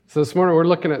So this morning we're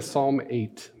looking at Psalm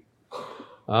 8,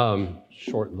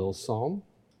 short little psalm.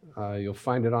 You'll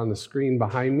find it on the screen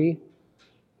behind me.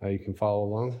 You can follow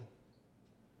along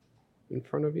in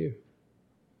front of you.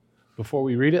 Before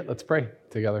we read it, let's pray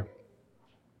together.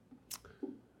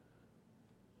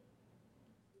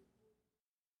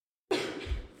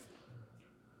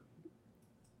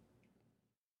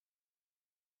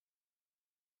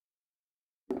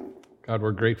 God,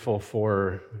 we're grateful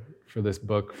for this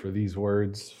book, for these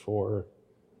words, for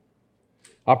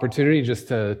opportunity just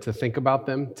to think about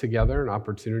them together, an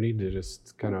opportunity to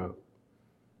just kind of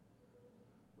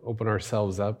open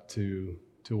ourselves up to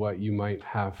what you might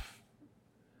have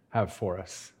for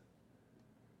us.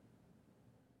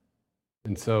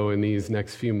 And so in these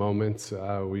next few moments,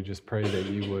 we just pray that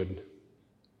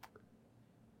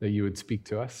you would speak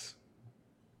to us,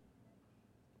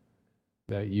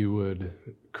 that you would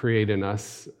create in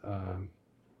us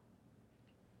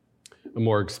a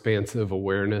more expansive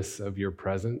awareness of your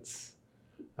presence,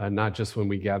 not just when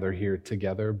we gather here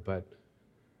together, but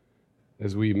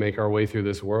as we make our way through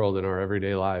this world in our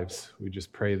everyday lives. We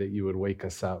just pray that you would wake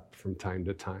us up from time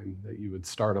to time, that you would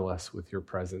startle us with your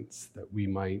presence, that we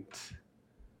might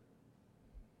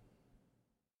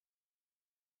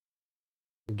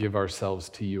give ourselves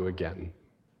to you again.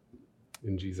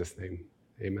 In Jesus' name,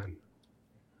 amen.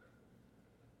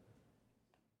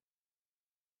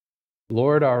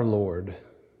 Lord, our Lord,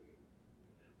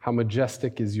 how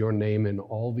majestic is your name in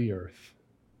all the earth.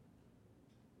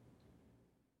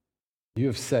 You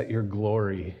have set your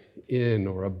glory in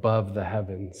or above the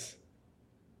heavens.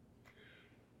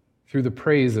 Through the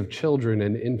praise of children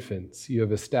and infants, you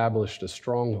have established a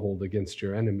stronghold against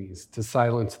your enemies to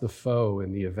silence the foe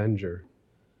and the avenger.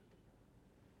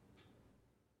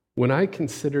 When I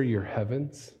consider your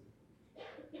heavens,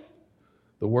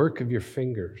 the work of your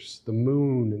fingers, the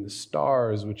moon and the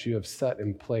stars which you have set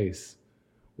in place,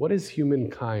 what is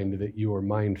humankind that you are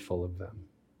mindful of them?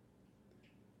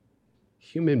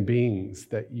 Human beings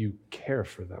that you care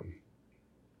for them.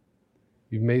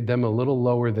 You've made them a little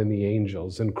lower than the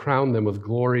angels and crowned them with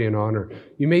glory and honor.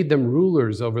 You made them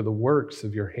rulers over the works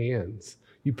of your hands.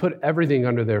 You put everything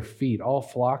under their feet, all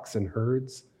flocks and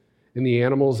herds, and the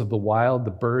animals of the wild,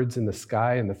 the birds in the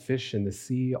sky, and the fish in the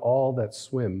sea, all that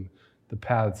swim the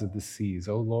paths of the seas.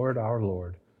 O Lord, our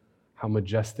Lord, how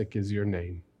majestic is your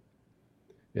name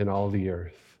in all the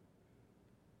earth.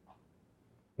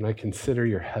 When I consider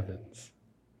your heavens,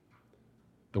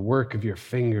 the work of your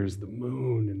fingers, the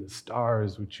moon and the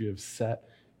stars which you have set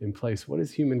in place, what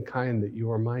is humankind that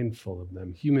you are mindful of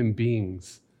them? Human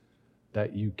beings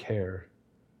that you care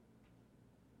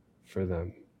for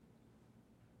them.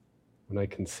 When I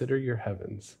consider your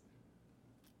heavens,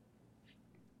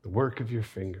 the work of your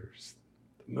fingers,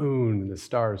 the moon and the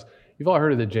stars. You've all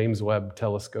heard of the James Webb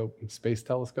Telescope, space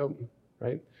telescope,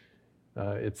 right?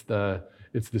 It's the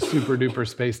super duper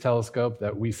space telescope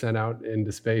that we sent out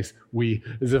into space. We,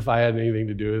 as if I had anything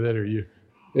to do with it or you.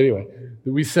 Anyway,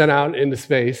 we sent out into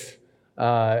space.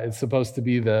 It's supposed to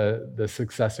be the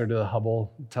successor to the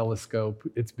Hubble telescope.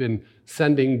 It's been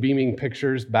beaming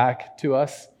pictures back to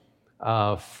us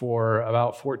for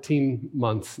about 14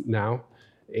 months now.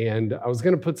 And I was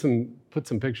going to put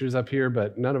some pictures up here,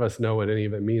 but none of us know what any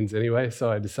of it means anyway,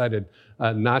 so I decided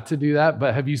not to do that.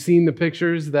 But have you seen the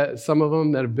pictures, some of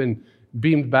them that have been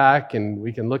beamed back, and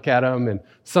we can look at them, and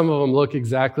some of them look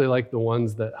exactly like the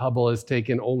ones that Hubble has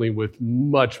taken, only with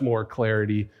much more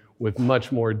clarity, with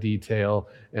much more detail,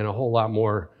 and a whole lot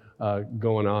more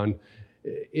going on.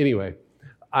 Anyway,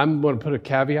 I'm going to put a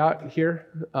caveat here.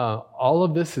 All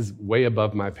of this is way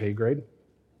above my pay grade.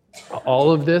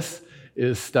 All of this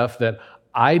is stuff that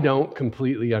I don't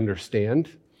completely understand,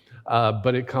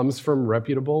 but it comes from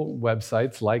reputable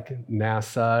websites like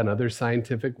NASA and other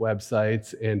scientific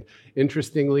websites. And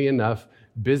interestingly enough,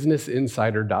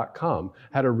 BusinessInsider.com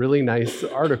had a really nice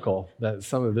article that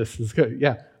some of this is good.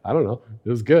 Yeah, I don't know. It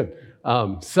was good.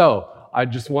 So I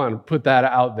just want to put that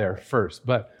out there first.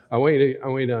 But I want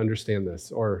you to understand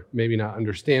this, or maybe not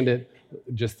understand it,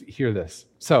 just hear this.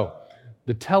 So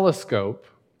the telescope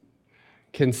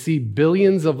can see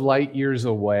billions of light years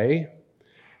away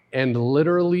and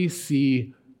literally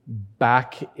see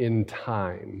back in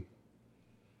time,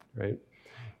 right?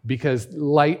 Because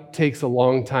light takes a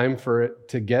long time for it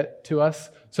to get to us.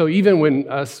 So even when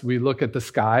we look at the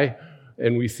sky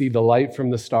and we see the light from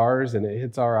the stars and it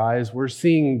hits our eyes, we're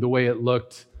seeing the way it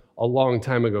looked a long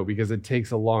time ago because it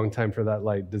takes a long time for that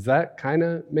light. Does that kind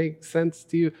of make sense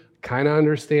to you? Kind of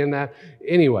understand that?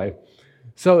 Anyway,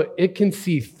 so it can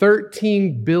see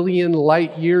 13 billion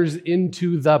light years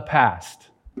into the past.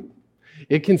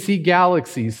 It can see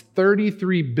galaxies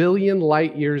 33 billion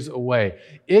light years away.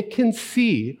 It can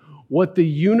see what the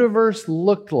universe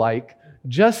looked like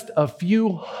just a few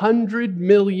 100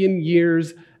 million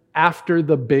years after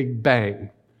the Big Bang.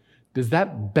 Does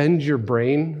that bend your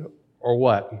brain or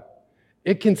what?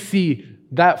 It can see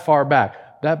that far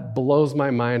back. That blows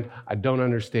my mind. I don't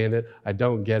understand it. I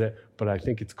don't get it, but I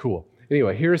think it's cool.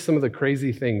 Anyway, here are some of the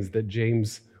crazy things that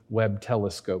James Webb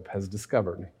Telescope has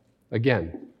discovered.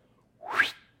 Again,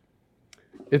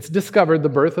 it's discovered the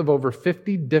birth of over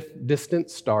 50 distant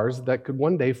stars that could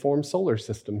one day form solar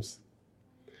systems.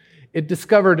 It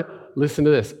discovered, listen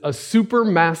to this, a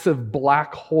supermassive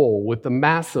black hole with a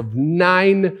mass of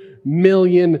 9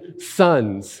 million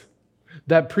suns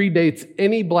that predates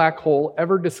any black hole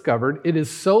ever discovered. It is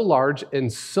so large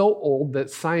and so old that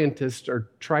scientists are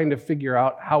trying to figure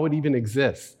out how it even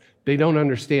exists. They don't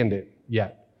understand it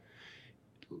yet.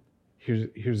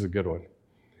 Here's a good one.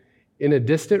 In a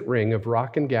distant ring of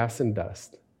rock and gas and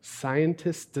dust,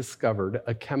 scientists discovered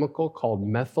a chemical called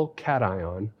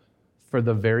methylcation for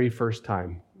the very first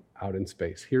time out in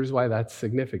space. Here's why that's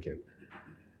significant.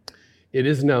 It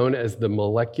is known as the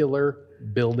molecular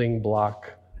building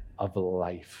block of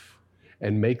life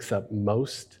and makes up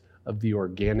most of the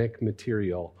organic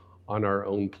material on our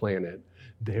own planet.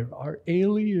 There are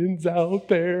aliens out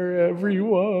there,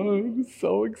 everyone.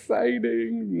 So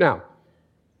exciting. Now,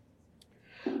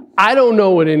 I don't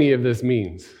know what any of this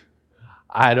means.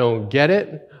 I don't get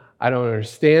it. I don't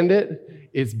understand it.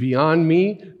 It's beyond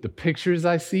me. The pictures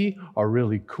I see are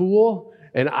really cool,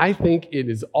 and I think it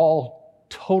is all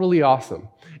totally awesome.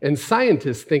 And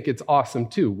scientists think it's awesome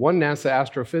too. One NASA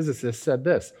astrophysicist said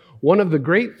this: one of the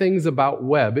great things about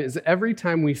Webb is every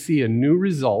time we see a new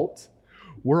result,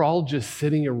 we're all just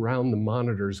sitting around the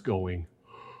monitors going,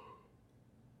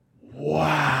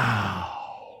 wow.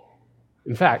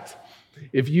 In fact,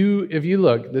 if you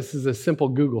look, this is a simple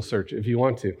Google search if you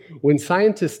want to. When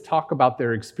scientists talk about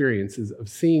their experiences of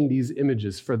seeing these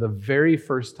images for the very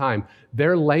first time,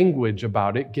 their language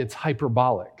about it gets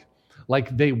hyperbolic,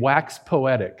 like they wax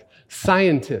poetic.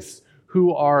 Scientists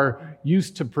who are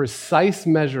used to precise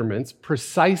measurements,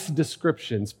 precise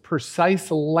descriptions, precise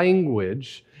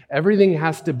language, everything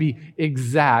has to be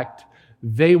exact,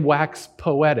 they wax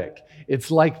poetic. It's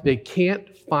like they can't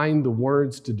find the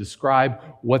words to describe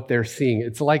what they're seeing.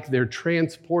 It's like they're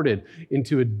transported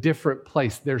into a different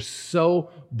place. They're so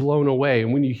blown away.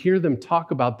 And when you hear them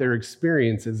talk about their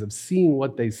experiences of seeing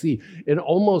what they see, it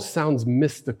almost sounds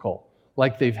mystical,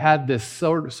 like they've had this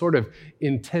sort of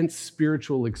intense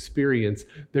spiritual experience.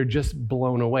 They're just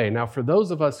blown away. Now, for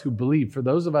those of us who believe, for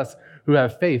those of us who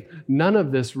have faith, none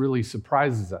of this really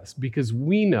surprises us because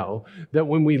we know that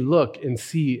when we look and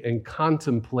see and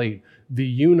contemplate the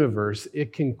universe,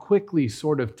 it can quickly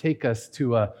sort of take us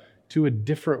to a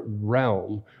different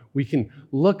realm. We can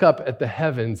look up at the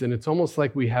heavens and it's almost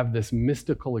like we have this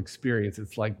mystical experience.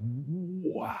 It's like,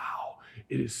 wow,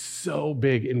 it is so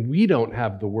big, and we don't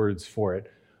have the words for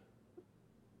it.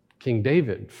 King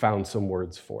David found some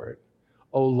words for it.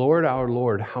 O Lord, our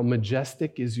Lord, how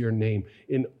majestic is your name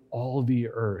in all the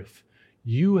earth.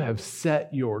 You have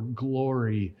set your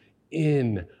glory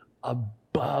in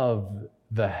above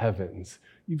the heavens.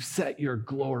 You've set your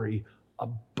glory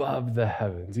above the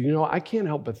heavens. You know, I can't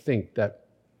help but think that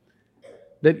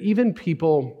even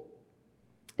people,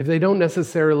 if they don't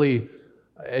necessarily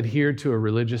adhere to a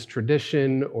religious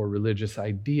tradition or religious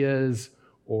ideas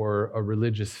or a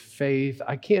religious faith,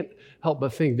 I can't help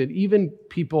but think that even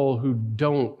people who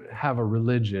don't have a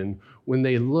religion, when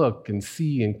they look and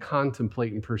see and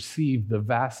contemplate and perceive the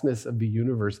vastness of the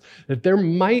universe, that there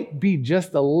might be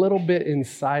just a little bit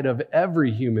inside of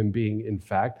every human being, in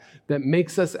fact, that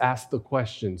makes us ask the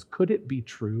questions, could it be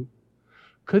true?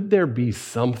 Could there be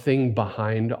something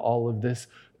behind all of this?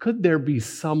 Could there be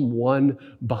someone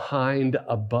behind,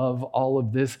 above all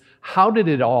of this? How did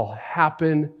it all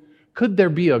happen? Could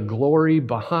there be a glory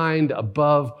behind,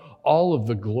 above all of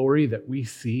the glory that we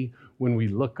see when we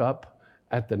look up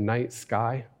at the night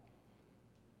sky?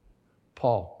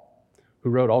 Paul,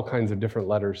 who wrote all kinds of different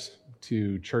letters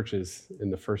to churches in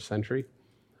the first century,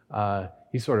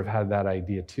 he sort of had that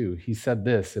idea too. He said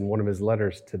this in one of his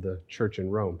letters to the church in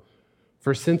Rome: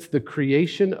 "For since the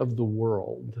creation of the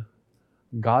world,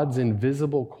 God's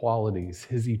invisible qualities,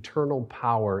 his eternal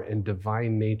power and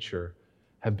divine nature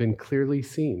have been clearly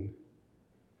seen,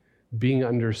 being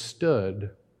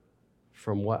understood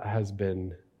from what has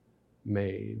been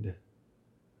made.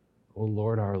 O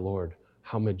Lord, our Lord,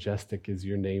 how majestic is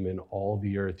your name in all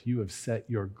the earth. You have set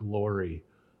your glory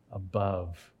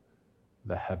above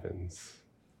the heavens."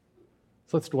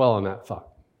 So let's dwell on that thought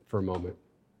for a moment.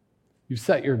 You've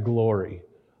set your glory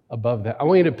above that. I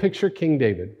want you to picture King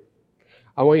David.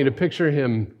 I want you to picture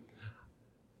him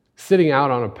sitting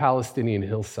out on a Palestinian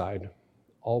hillside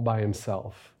all by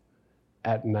himself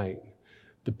at night.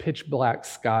 The pitch black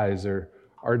skies are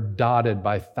dotted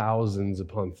by thousands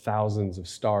upon thousands of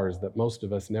stars that most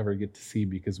of us never get to see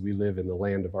because we live in the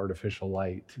land of artificial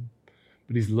light.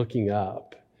 But he's looking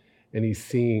up and he's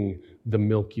seeing the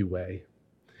Milky Way.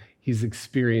 He's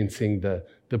experiencing the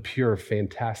pure,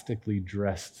 fantastically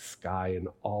dressed sky in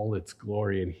all its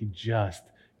glory, and he just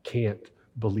can't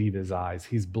believe his eyes.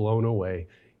 He's blown away.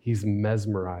 He's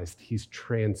mesmerized. He's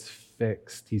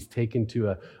transfixed. He's taken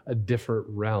to a different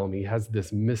realm. He has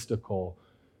this mystical,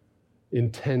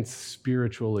 intense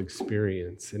spiritual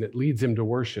experience, and it leads him to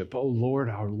worship. Oh, Lord,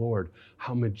 our Lord,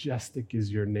 how majestic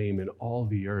is your name in all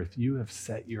the earth. You have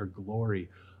set your glory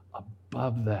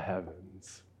above the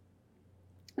heavens.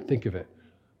 Think of it.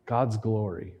 God's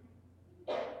glory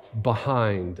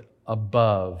behind,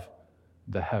 above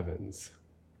the heavens.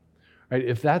 Right?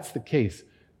 If that's the case,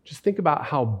 just think about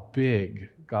how big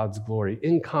God's glory,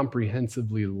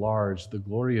 incomprehensibly large the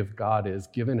glory of God is,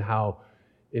 given how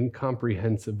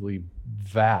incomprehensibly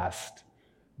vast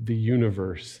the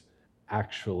universe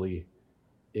actually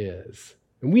is.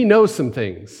 And we know some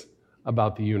things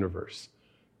about the universe.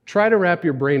 Try to wrap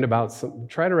your brain around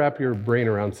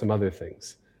some other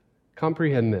things.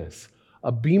 Comprehend this.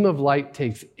 A beam of light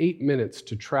takes 8 minutes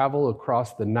to travel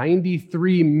across the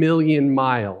 93 million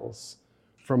miles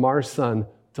from our sun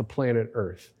to planet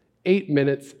Earth. 8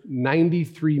 minutes,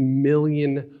 93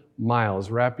 million miles.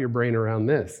 Wrap your brain around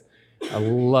this. I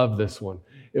love this one.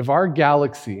 If our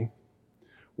galaxy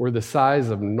were the size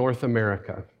of North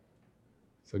America,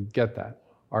 so get that,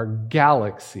 our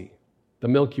galaxy, the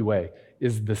Milky Way,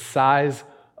 is the size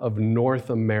of North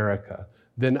America,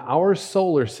 then our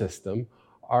solar system,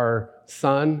 our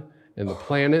sun and the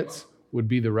planets, would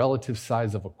be the relative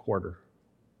size of a quarter.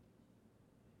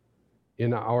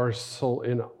 Our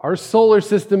solar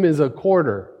system is a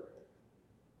quarter.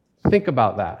 Think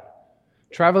about that.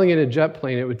 Traveling in a jet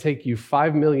plane, it would take you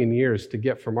 5 million years to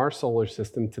get from our solar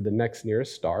system to the next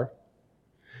nearest star.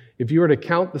 If you were to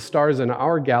count the stars in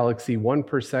our galaxy 1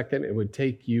 per second, it would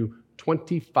take you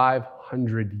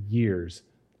 2,500 years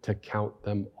to count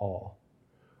them all.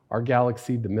 Our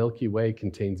galaxy, the Milky Way,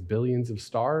 contains billions of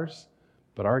stars,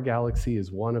 but our galaxy is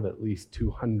one of at least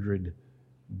 200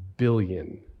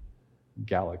 billion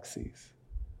galaxies.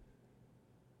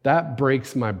 That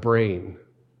breaks my brain.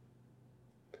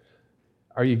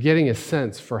 Are you getting a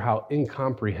sense for how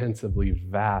incomprehensibly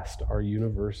vast our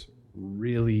universe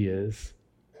really is?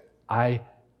 I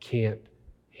can't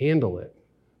handle it.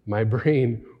 My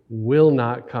brain will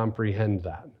not comprehend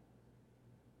that.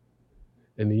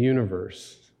 And the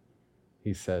universe,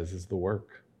 he says, is the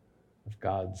work of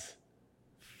God's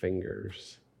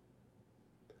fingers.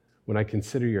 When I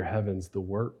consider your heavens, the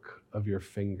work of your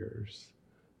fingers,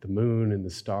 the moon and the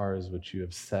stars which you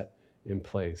have set in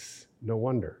place, no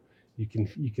wonder. You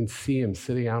can see him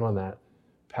sitting out on that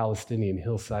Palestinian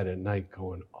hillside at night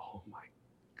going, oh my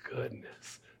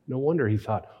goodness. No wonder he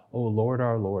thought, oh Lord,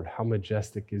 our Lord, how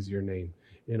majestic is your name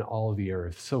in all the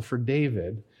earth. So for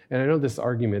David, and I know this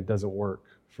argument doesn't work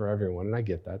for everyone, and I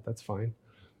get that, that's fine.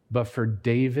 But for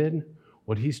David,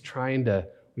 what he's trying to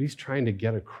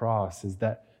get across is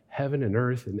that heaven and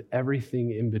earth and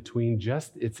everything in between,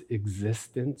 just its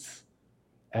existence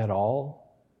at all,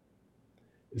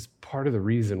 is part of the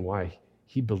reason why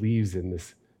he believes in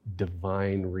this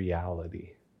divine reality.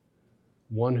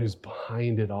 One who's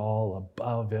behind it all,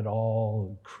 above it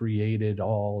all, created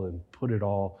all, and put it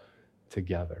all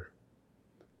together.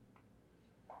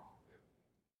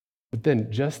 But then,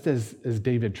 just as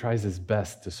David tries his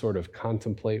best to sort of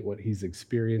contemplate what he's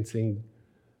experiencing,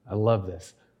 I love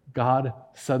this. God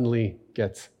suddenly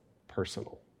gets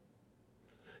personal.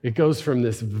 It goes from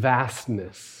this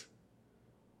vastness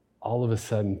all of a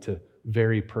sudden to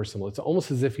very personal. It's almost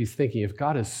as if he's thinking, if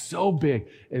God is so big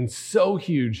and so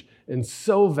huge and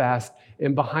so vast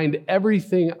and behind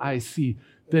everything I see,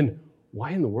 then why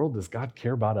in the world does God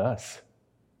care about us?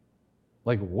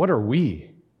 Like, what are we?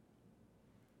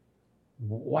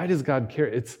 Why does God care?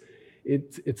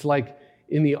 It's like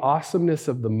in the awesomeness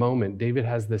of the moment, David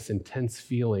has this intense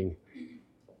feeling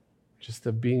just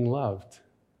of being loved,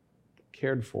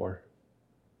 cared for,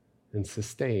 and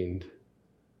sustained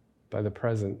by the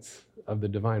presence of the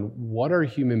divine. What are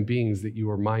human beings that you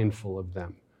are mindful of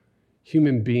them?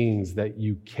 Human beings that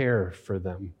you care for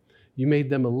them. You made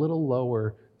them a little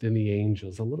lower than the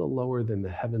angels, a little lower than the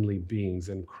heavenly beings,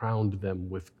 and crowned them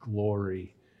with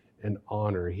glory and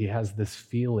honor. He has this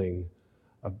feeling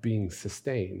of being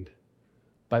sustained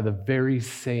by the very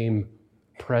same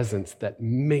presence that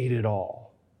made it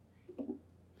all.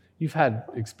 You've had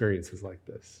experiences like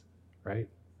this, right?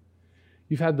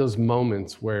 You've had those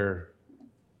moments where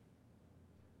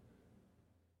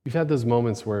you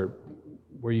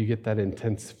get that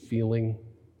intense feeling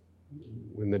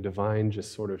when the divine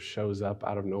just sort of shows up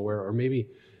out of nowhere. Or maybe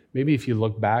if you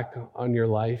look back on your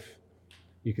life,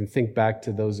 you can think back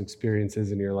to those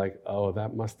experiences and you're like, oh,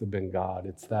 that must have been God.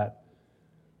 It's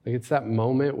that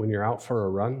moment when you're out for a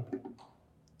run.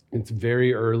 It's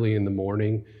very early in the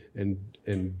morning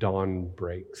and dawn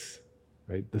breaks,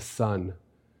 right? The sun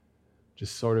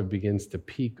just sort of begins to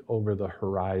peek over the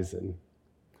horizon,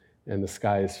 and the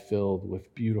sky is filled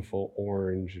with beautiful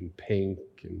orange and pink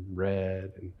and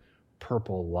red and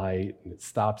purple light, and it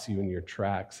stops you in your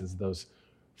tracks as those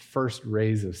first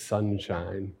rays of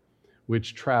sunshine,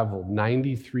 which traveled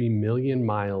 93 million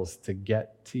miles to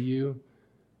get to you,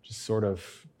 just sort of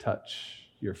touch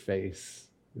your face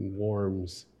and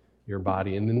warms your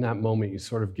body. And in that moment, you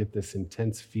sort of get this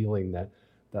intense feeling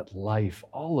that life,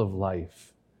 all of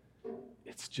life,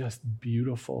 it's just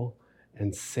beautiful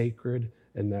and sacred,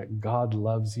 and that God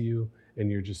loves you,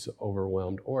 and you're just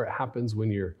overwhelmed. Or it happens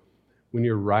when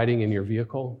you're riding in your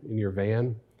vehicle, in your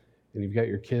van, and you've got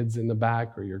your kids in the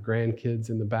back or your grandkids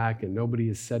in the back, and nobody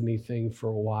has said anything for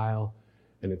a while,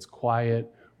 and it's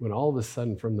quiet, when all of a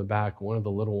sudden from the back, one of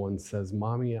the little ones says,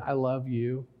 "Mommy, I love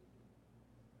you."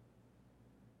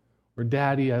 Or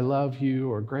 "Daddy, I love you,"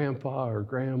 or "Grandpa," or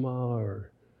 "Grandma,"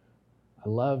 or "I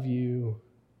love you."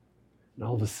 And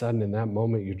all of a sudden in that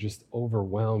moment, you're just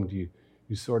overwhelmed. You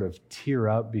sort of tear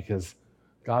up because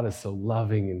God is so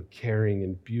loving and caring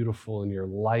and beautiful, and your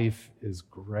life is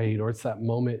great. Or it's that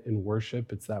moment in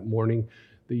worship. It's that morning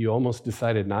that you almost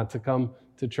decided not to come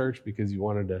to church because you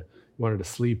wanted to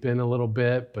sleep in a little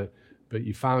bit, but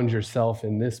you found yourself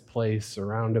in this place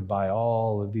surrounded by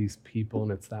all of these people,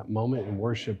 and it's that moment in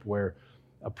worship where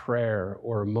a prayer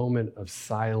or a moment of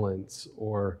silence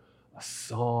or a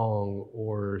song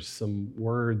or some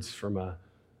words from a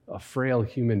frail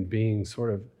human being,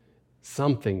 sort of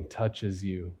something touches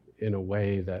you in a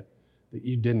way that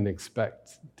you didn't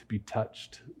expect to be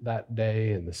touched that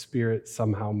day, and the Spirit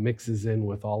somehow mixes in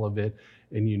with all of it,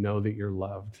 and you know that you're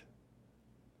loved.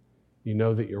 You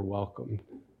know that you're welcomed.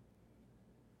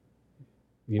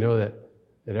 You know that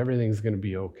everything's going to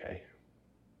be okay.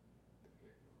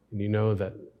 And you know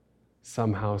that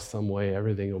somehow, some way,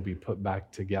 everything will be put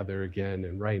back together again.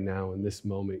 And right now, in this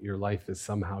moment, your life is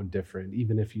somehow different,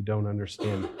 even if you don't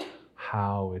understand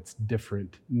how it's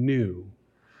different, new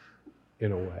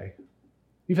in a way.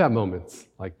 You've had moments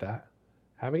like that,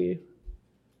 haven't you?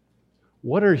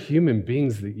 What are human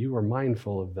beings that you are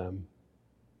mindful of them?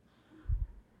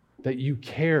 That you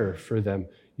care for them.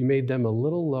 You made them a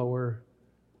little lower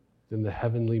than the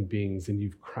heavenly beings, and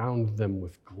you've crowned them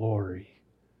with glory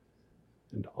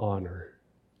and honor.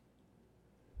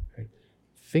 Right?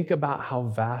 Think about how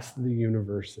vast the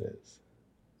universe is.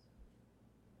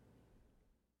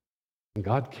 And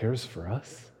God cares for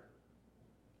us.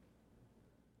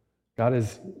 God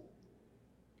has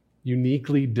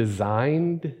uniquely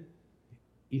designed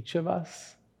each of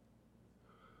us.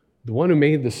 The one who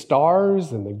made the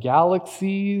stars and the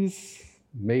galaxies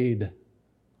made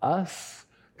us.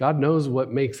 God knows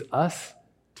what makes us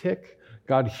tick.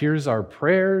 God hears our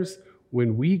prayers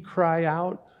when we cry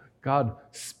out. God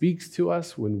speaks to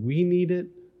us when we need it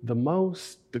the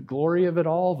most. The glory of it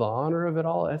all, the honor of it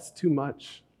all, that's too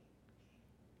much.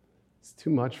 It's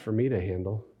too much for me to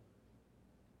handle.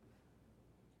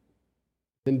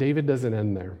 Then David doesn't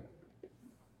end there.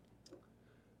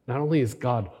 Not only is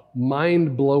God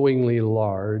mind-blowingly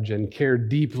large and care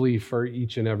deeply for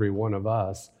each and every one of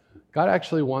us, God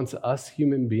actually wants us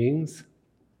human beings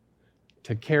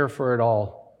to care for it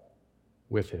all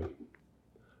with him.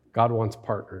 God wants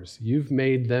partners. You've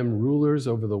made them rulers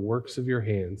over the works of your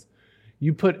hands.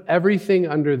 You put everything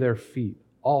under their feet,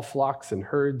 all flocks and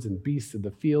herds and beasts of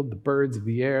the field, the birds of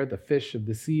the air, the fish of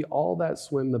the sea, all that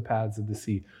swim the paths of the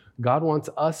sea. God wants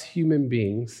us human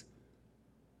beings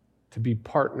to be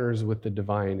partners with the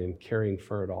divine in caring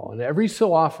for it all. And every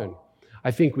so often,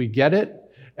 I think we get it.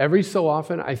 Every so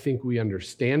often, I think we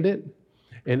understand it.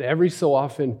 And every so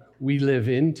often, we live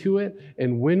into it.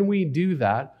 And when we do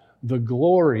that, the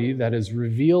glory that is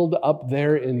revealed up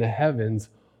there in the heavens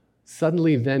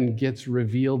suddenly then gets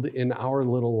revealed in our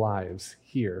little lives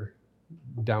here,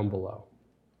 down below.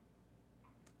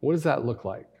 What does that look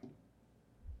like?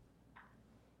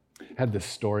 I had this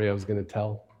story I was going to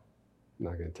tell. I'm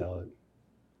not going to tell it.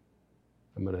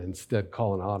 I'm going to instead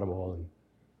call an audible and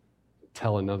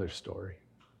tell another story.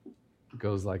 It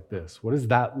goes like this. What does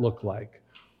that look like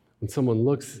when someone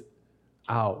looks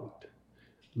out,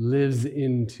 lives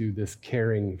into this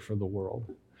caring for the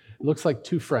world? It looks like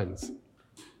two friends.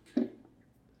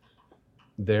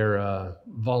 They're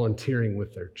volunteering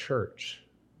with their church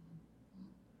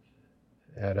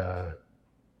at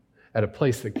a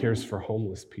place that cares for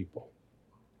homeless people.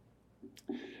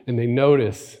 And they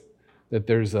notice that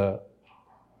there's a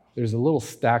little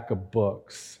stack of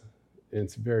books, and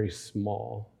it's very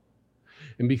small.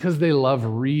 And because they love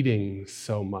reading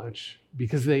so much,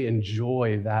 because they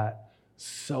enjoy that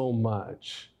so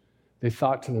much, they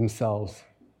thought to themselves,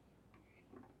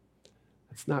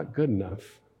 that's not good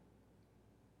enough.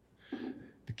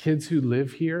 The kids who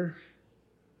live here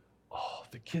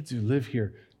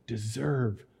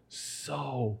deserve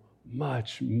so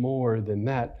much more than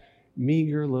that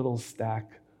meager little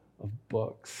stack of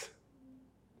books.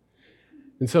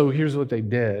 And so here's what they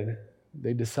did.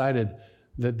 They decided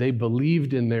that they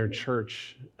believed in their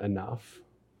church enough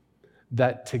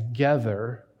that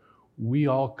together we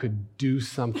all could do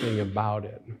something about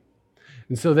it.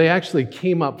 And so they actually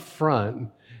came up front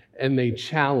and they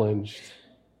challenged.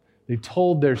 They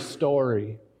told their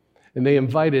story, and they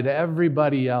invited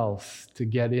everybody else to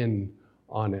get in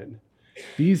on it.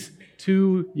 These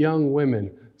two young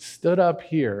women stood up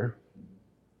here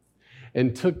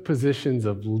and took positions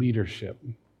of leadership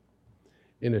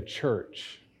in a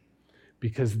church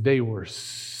because they were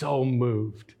so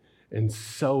moved and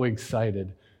so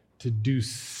excited to do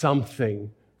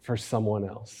something for someone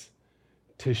else,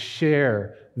 to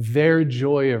share their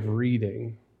joy of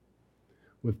reading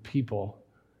with people.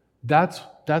 That's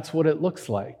what it looks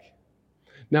like.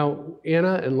 Now,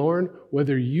 Anna and Lauren,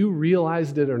 whether you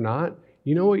realized it or not,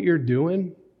 you know what you're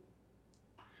doing?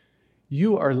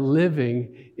 You are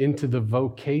living into the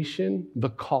vocation, the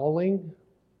calling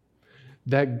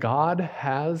that God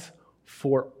has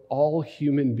for all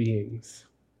human beings.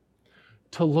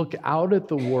 To look out at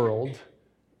the world,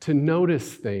 to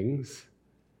notice things,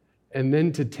 and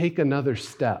then to take another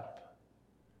step,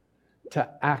 to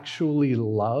actually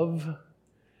love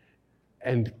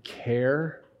and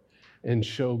care and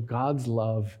show God's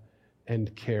love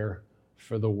and care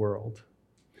for the world.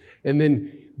 And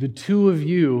then the two of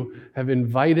you have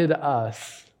invited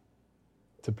us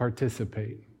to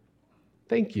participate.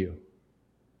 Thank you.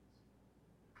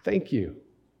 Thank you.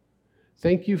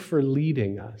 Thank you for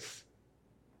leading us.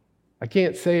 I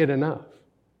can't say it enough.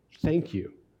 Thank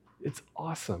you. It's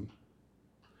awesome.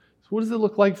 So what does it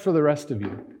look like for the rest of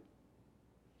you?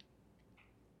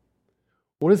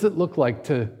 What does it look like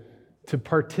to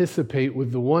participate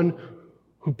with the one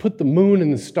who put the moon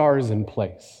and the stars in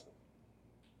place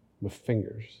with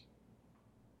fingers?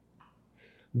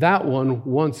 That one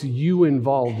wants you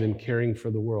involved in caring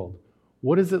for the world.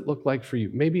 What does it look like for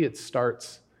you? Maybe it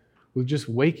starts with just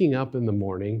waking up in the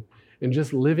morning and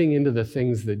just living into the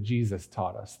things that Jesus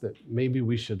taught us, that maybe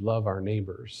we should love our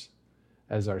neighbors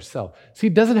as ourselves. See,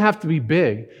 it doesn't have to be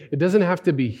big. It doesn't have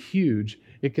to be huge.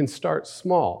 It can start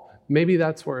small. Maybe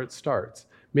that's where it starts.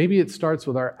 Maybe it starts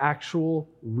with our actual,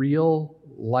 real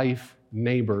life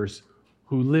neighbors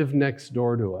who live next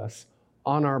door to us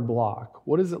on our block.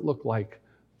 What does it look like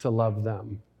to love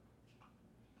them?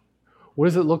 What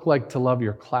does it look like to love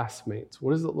your classmates?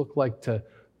 What does it look like to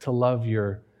love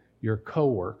your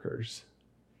coworkers?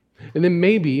 And then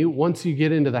maybe once you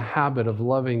get into the habit of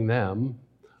loving them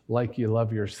like you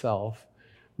love yourself,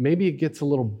 maybe it gets a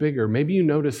little bigger. Maybe you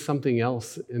notice something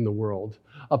else in the world,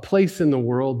 a place in the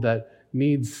world that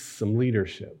needs some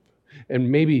leadership. And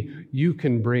maybe you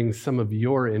can bring some of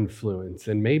your influence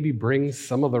and maybe bring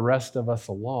some of the rest of us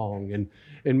along.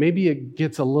 And maybe it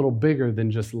gets a little bigger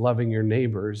than just loving your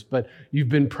neighbors, but you've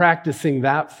been practicing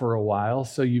that for a while,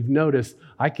 so you've noticed,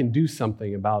 I can do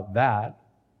something about that.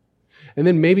 And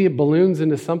then maybe it balloons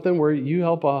into something where you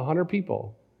help 100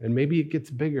 people, and maybe it gets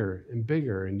bigger,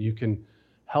 and you can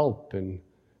help and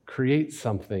create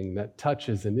something that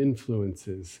touches and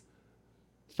influences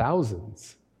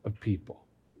thousands of people.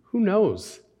 Who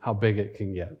knows how big it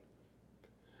can get?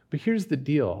 But here's the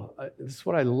deal. This is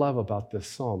what I love about this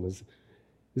psalm is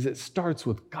it starts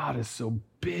with God is so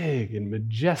big and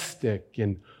majestic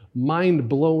and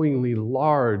mind-blowingly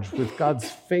large. With God's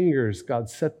fingers, God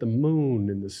set the moon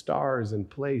and the stars in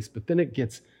place. But then it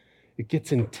gets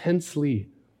intensely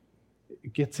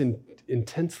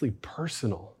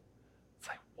personal. It's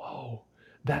like, whoa,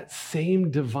 that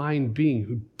same divine being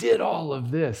who did all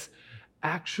of this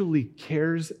actually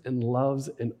cares and loves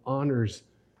and honors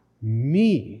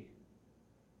me.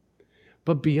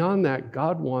 But beyond that,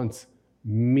 God wants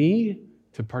me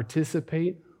to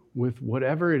participate with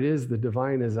whatever it is the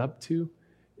divine is up to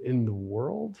in the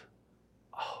world.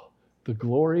 Oh, the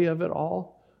glory of it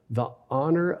all, the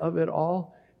honor of it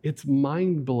all, it's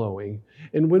mind-blowing.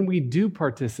 And when we do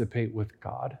participate with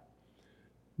God,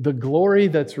 the glory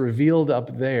that's revealed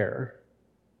up there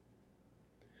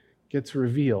gets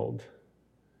revealed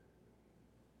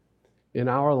in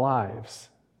our lives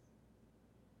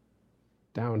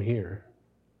down here.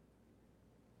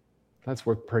 That's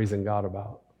worth praising God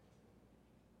about.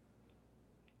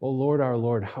 Oh Lord, our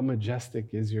Lord, how majestic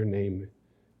is your name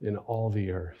in all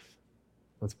the earth.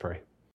 Let's pray.